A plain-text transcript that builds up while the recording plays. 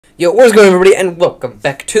Yo, what's going on, everybody, and welcome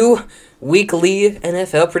back to weekly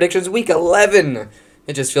NFL predictions, week 11.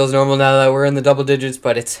 It just feels normal now that we're in the double digits,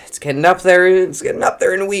 but it's getting up there. It's getting up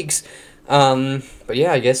there in weeks. But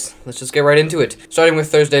yeah, I guess let's just get right into it. Starting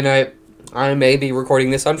with Thursday night, I may be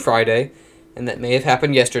recording this on Friday, and that may have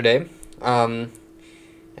happened yesterday. And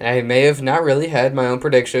I may have not really had my own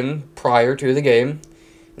prediction prior to the game,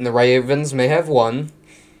 and the Ravens may have won.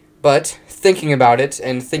 But thinking about it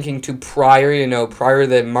and thinking to prior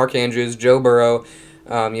to Mark Andrews, Joe Burrow,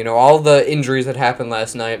 all the injuries that happened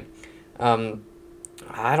last night,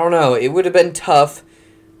 I don't know. It would have been tough.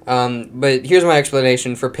 But here's my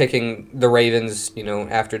explanation for picking the Ravens,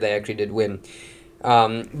 after they actually did win.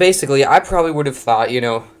 Basically, I probably would have thought,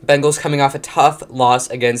 Bengals coming off a tough loss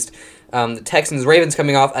against the Texans, Ravens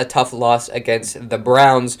coming off a tough loss against the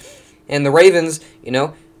Browns, and the Ravens,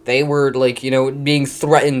 they were, being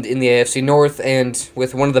threatened in the AFC North, and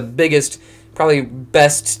with one of the biggest, probably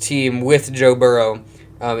best team with Joe Burrow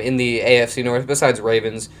in the AFC North, besides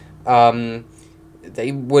Ravens.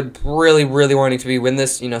 They would really wanting to win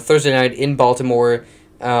this, Thursday night in Baltimore.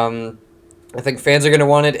 I think fans are going to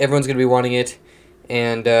want it. Everyone's going to be wanting it.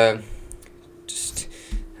 And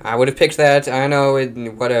I would have picked that. I know,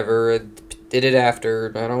 whatever. Did it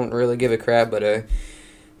after. I don't really give a crap, but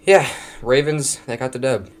yeah, Ravens, they got the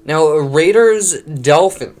dub. Now, Raiders,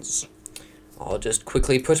 Dolphins. I'll just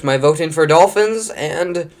quickly put my vote in for Dolphins,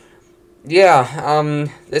 and yeah,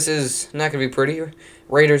 this is not going to be pretty.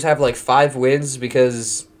 Raiders have like 5 wins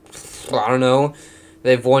because, I don't know,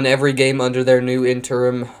 they've won every game under their new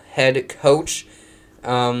interim head coach.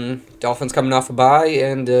 Dolphins coming off a bye,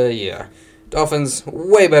 and yeah. Dolphins,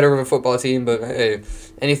 way better of a football team, but hey,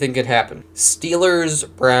 anything could happen. Steelers,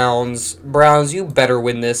 Browns. Browns, you better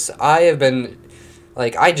win this. I have been,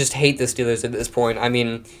 I just hate the Steelers at this point. I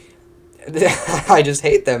mean, I just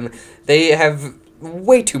hate them. They have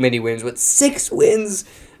way too many wins, with 6 wins,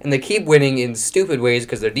 and they keep winning in stupid ways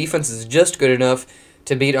because their defense is just good enough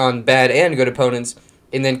to beat on bad and good opponents,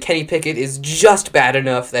 and then Kenny Pickett is just bad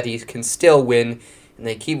enough that he can still win. And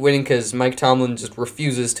they keep winning because Mike Tomlin just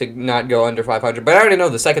refuses to not go under 500. But I already know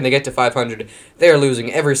the second they get to 500, they are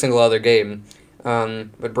losing every single other game.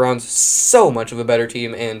 But Browns, so much of a better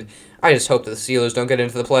team, and I just hope that the Steelers don't get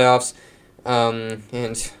into the playoffs.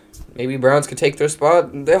 And maybe Browns could take their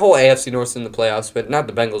spot. The whole AFC North's in the playoffs, but not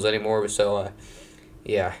the Bengals anymore. So,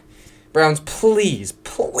 yeah. Browns, please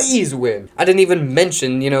win. I didn't even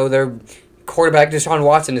mention, their quarterback Deshaun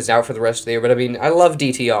Watson is out for the rest of the year. But, I mean, I love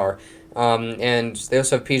DTR. And they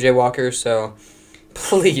also have PJ Walker, so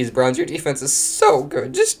please, Browns, your defense is so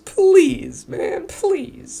good. Just please, man,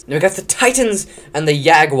 please. Now we got the Titans and the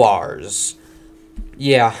Jaguars.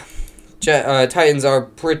 Yeah, Titans are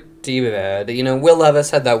pretty bad. Will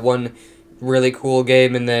Levis had that one really cool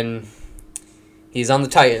game, and then he's on the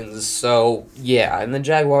Titans, so yeah. And the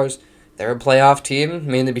Jaguars, they're a playoff team,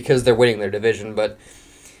 mainly because they're winning their division, but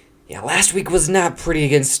yeah, last week was not pretty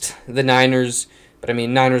against the Niners. But, I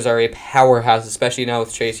mean, Niners are a powerhouse, especially now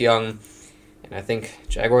with Chase Young. And I think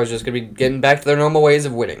Jaguars are just going to be getting back to their normal ways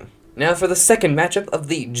of winning. Now for the second matchup of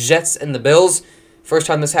the Jets and the Bills. First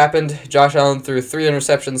time this happened, Josh Allen threw 3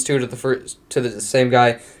 interceptions, 2 to the same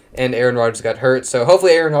guy, and Aaron Rodgers got hurt. So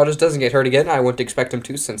hopefully Aaron Rodgers doesn't get hurt again. I wouldn't expect him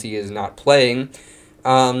to since he is not playing.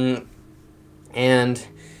 And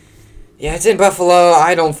yeah, it's in Buffalo.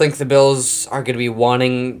 I don't think the Bills are going to be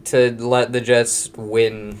wanting to let the Jets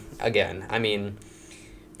win again. I mean,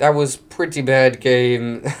 that was pretty bad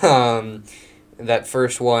game, that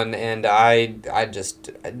first one, and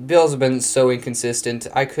Bills have been so inconsistent.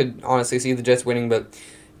 I could honestly see the Jets winning, but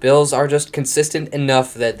Bills are just consistent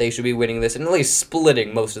enough that they should be winning this and at least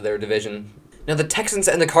splitting most of their division. Now, the Texans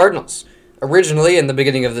and the Cardinals. Originally, in the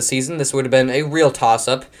beginning of the season, this would have been a real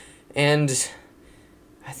toss-up, and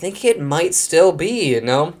I think it might still be,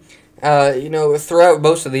 throughout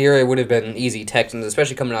most of the year, it would have been easy Texans,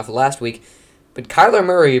 especially coming off of last week. But Kyler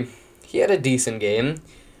Murray, he had a decent game,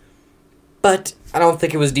 but I don't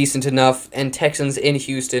think it was decent enough, and Texans in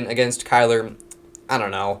Houston against Kyler, I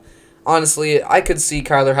don't know. Honestly, I could see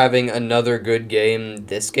Kyler having another good game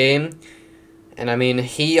this game, and I mean,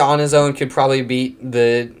 he on his own could probably beat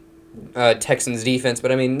the Texans defense,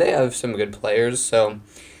 but I mean, they have some good players, so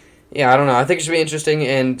yeah, I don't know. I think it should be interesting,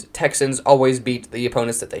 and Texans always beat the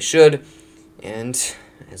opponents that they should, and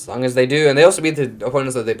as long as they do, and they also beat the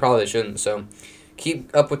opponents that they probably shouldn't, so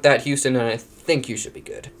keep up with that, Houston, and I think you should be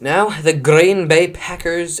good. Now, the Green Bay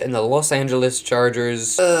Packers and the Los Angeles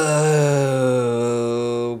Chargers.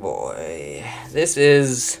 Oh, boy. This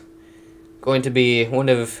is going to be one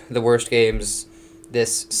of the worst games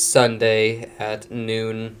this Sunday at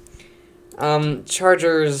noon.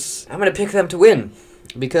 Chargers, I'm going to pick them to win.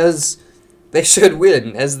 because they should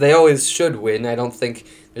win, as they always should win. I don't think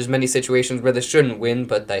there's many situations where they shouldn't win,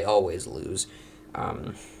 but they always lose.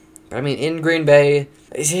 But I mean, in Green Bay,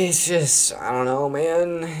 it's just, I don't know,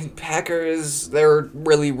 man. Packers, they're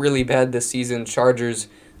really, really bad this season. Chargers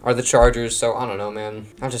are the Chargers, so I don't know, man.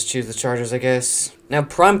 I'll just choose the Chargers, I guess. Now,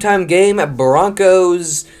 primetime game,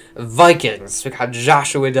 Broncos-Vikings. We got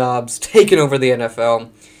Joshua Dobbs taking over the NFL.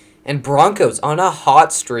 And Broncos on a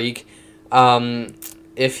hot streak.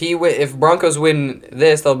 If Broncos win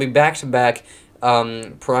this, they'll be back-to-back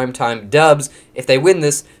primetime dubs. If they win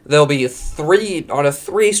this, they'll be on a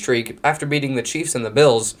 3 streak after beating the Chiefs and the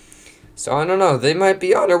Bills. So I don't know, they might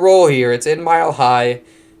be on a roll here. It's in Mile High,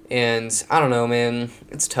 and I don't know, man.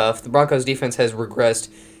 It's tough. The Broncos defense has regressed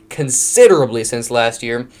considerably since last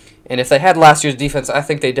year, and if they had last year's defense, I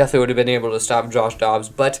think they definitely would have been able to stop Josh Dobbs,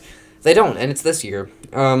 but they don't, and it's this year.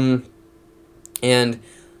 And I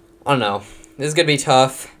don't know. This is gonna be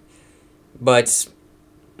tough, but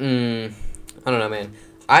I don't know, man.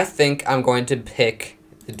 I think I'm going to pick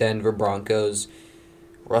the Denver Broncos.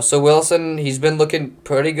 Russell Wilson, he's been looking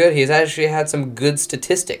pretty good. He's actually had some good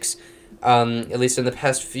statistics, at least in the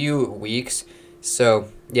past few weeks. So,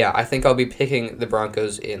 yeah, I think I'll be picking the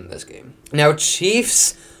Broncos in this game. Now,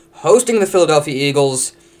 Chiefs hosting the Philadelphia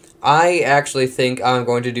Eagles. I actually think I'm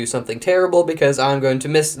going to do something terrible because I'm going to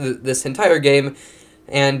miss this entire game,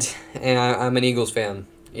 and I'm an Eagles fan.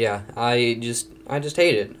 Yeah, I just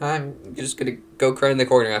hate it. I'm just gonna go cry in the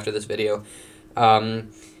corner after this video.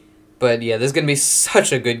 But yeah, this is gonna be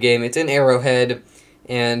such a good game. It's in Arrowhead,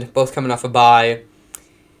 and both coming off a bye.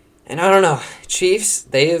 And I don't know, Chiefs,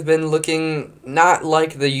 they have been looking not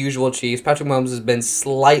like the usual Chiefs. Patrick Mahomes has been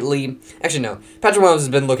slightly... Actually, no. Patrick Mahomes has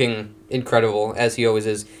been looking incredible, as he always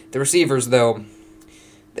is. The receivers, though,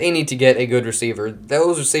 they need to get a good receiver.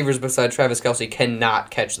 Those receivers beside Travis Kelce cannot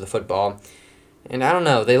catch the football. And I don't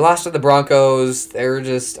know, they lost to the Broncos. They're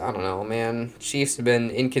just, I don't know, man. Chiefs have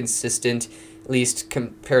been inconsistent, at least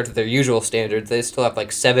compared to their usual standards. They still have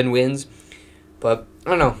like 7 wins. But,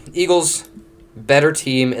 I don't know, Eagles, better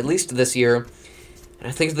team, at least this year. And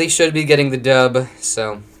I think they should be getting the dub,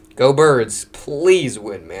 so go Birds. Please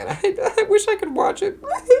win, man. I wish I could watch it.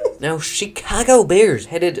 Now, Chicago Bears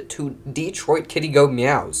headed to Detroit Kitty Go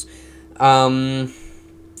Meows.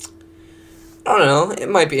 I don't know, it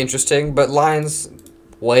might be interesting, but Lions,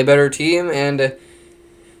 way better team, and,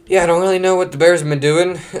 yeah, I don't really know what the Bears have been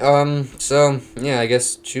doing, so, yeah, I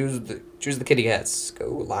guess choose the Kitty Cats. Go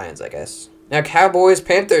Lions, I guess. Now,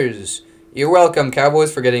 Cowboys-Panthers. You're welcome,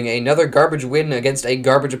 Cowboys, for getting another garbage win against a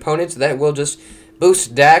garbage opponent. That will just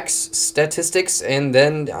boost Dak's statistics, and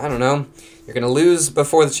then, I don't know, you're going to lose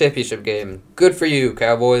before the championship game. Good for you,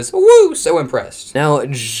 Cowboys. Woo! So impressed. Now,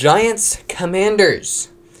 Giants-Commanders.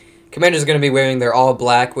 Commanders are going to be wearing their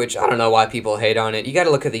all-black, which I don't know why people hate on it. You got to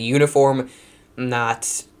look at the uniform, I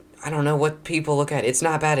don't know what people look at. It's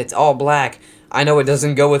not bad. It's all black. I know it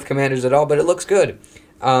doesn't go with Commanders at all, but it looks good.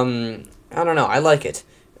 I don't know. I like it.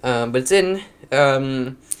 But it's in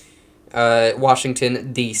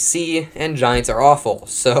Washington, D.C., and Giants are awful.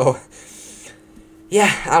 So,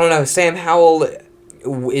 yeah, I don't know. Sam Howell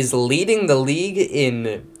is leading the league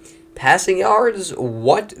in passing yards.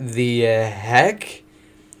 What the heck?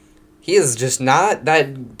 He is just not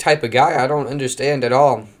that type of guy. I don't understand at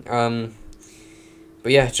all.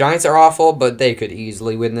 But yeah, Giants are awful, but they could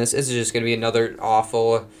easily win this. This is just going to be another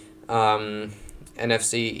awful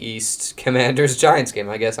NFC East Commanders-Giants game,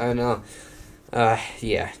 I guess. I don't know.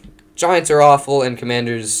 Yeah. Giants are awful, and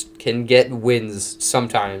Commanders can get wins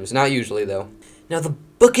sometimes. Not usually, though. Now, the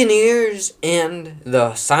Buccaneers and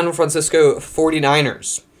the San Francisco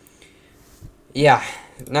 49ers. Yeah.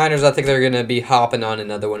 Niners, I think they're going to be hopping on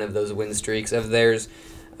another one of those win streaks of theirs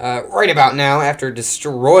right about now after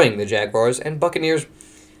destroying the Jaguars. And Buccaneers,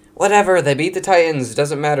 whatever, they beat the Titans.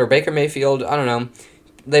 Doesn't matter. Baker Mayfield, I don't know.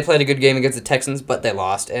 They played a good game against the Texans, but they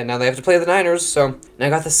lost. And now they have to play the Niners. So now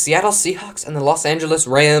I got the Seattle Seahawks and the Los Angeles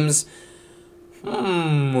Rams.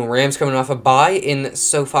 Rams coming off a bye in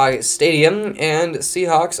SoFi Stadium. And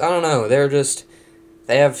Seahawks, I don't know.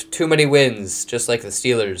 They have too many wins, just like the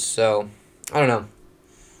Steelers. So, I don't know.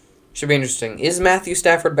 Should be interesting. Is Matthew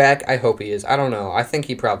Stafford back? I hope he is. I don't know. I think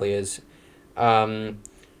he probably is.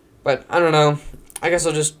 But I don't know. I guess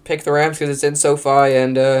I'll just pick the Rams because it's in SoFi.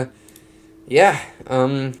 And, yeah.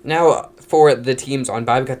 Now, for the teams on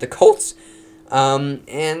bye, we got the Colts.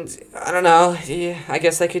 And, I don't know. Yeah, I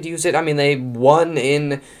guess they could use it. I mean, they won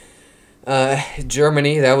in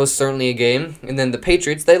Germany. That was certainly a game. And then the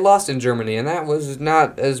Patriots, they lost in Germany. And that was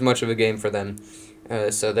not as much of a game for them.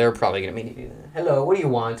 So they're probably going to be needing that. Hello, what do you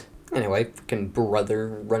want? Anyway, freaking brother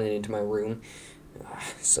running into my room.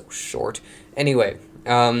 So short. Anyway,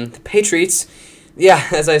 The Patriots, yeah,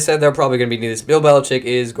 as I said, they're probably going to be needing this. Bill Belichick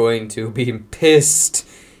is going to be pissed,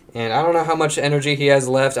 and I don't know how much energy he has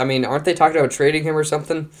left. I mean, aren't they talking about trading him or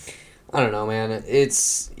something? I don't know, man.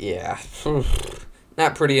 It's, yeah,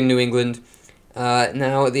 not pretty in New England.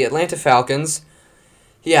 Now, the Atlanta Falcons,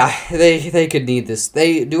 yeah, they could need this.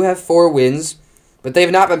 They do have 4 wins, but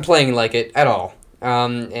they've not been playing like it at all.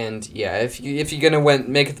 And yeah, if you're gonna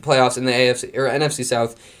make it the playoffs in the AFC or NFC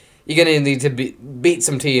South, you're gonna need to beat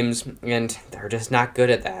some teams, and they're just not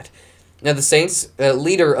good at that. Now the Saints,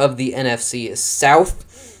 leader of the NFC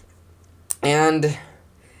South, and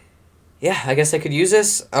yeah, I guess I could use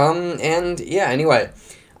this. And yeah, anyway,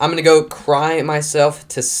 I'm gonna go cry myself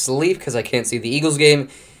to sleep because I can't see the Eagles game,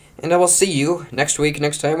 and I will see you next week,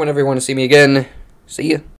 next time, whenever you want to see me again. See ya.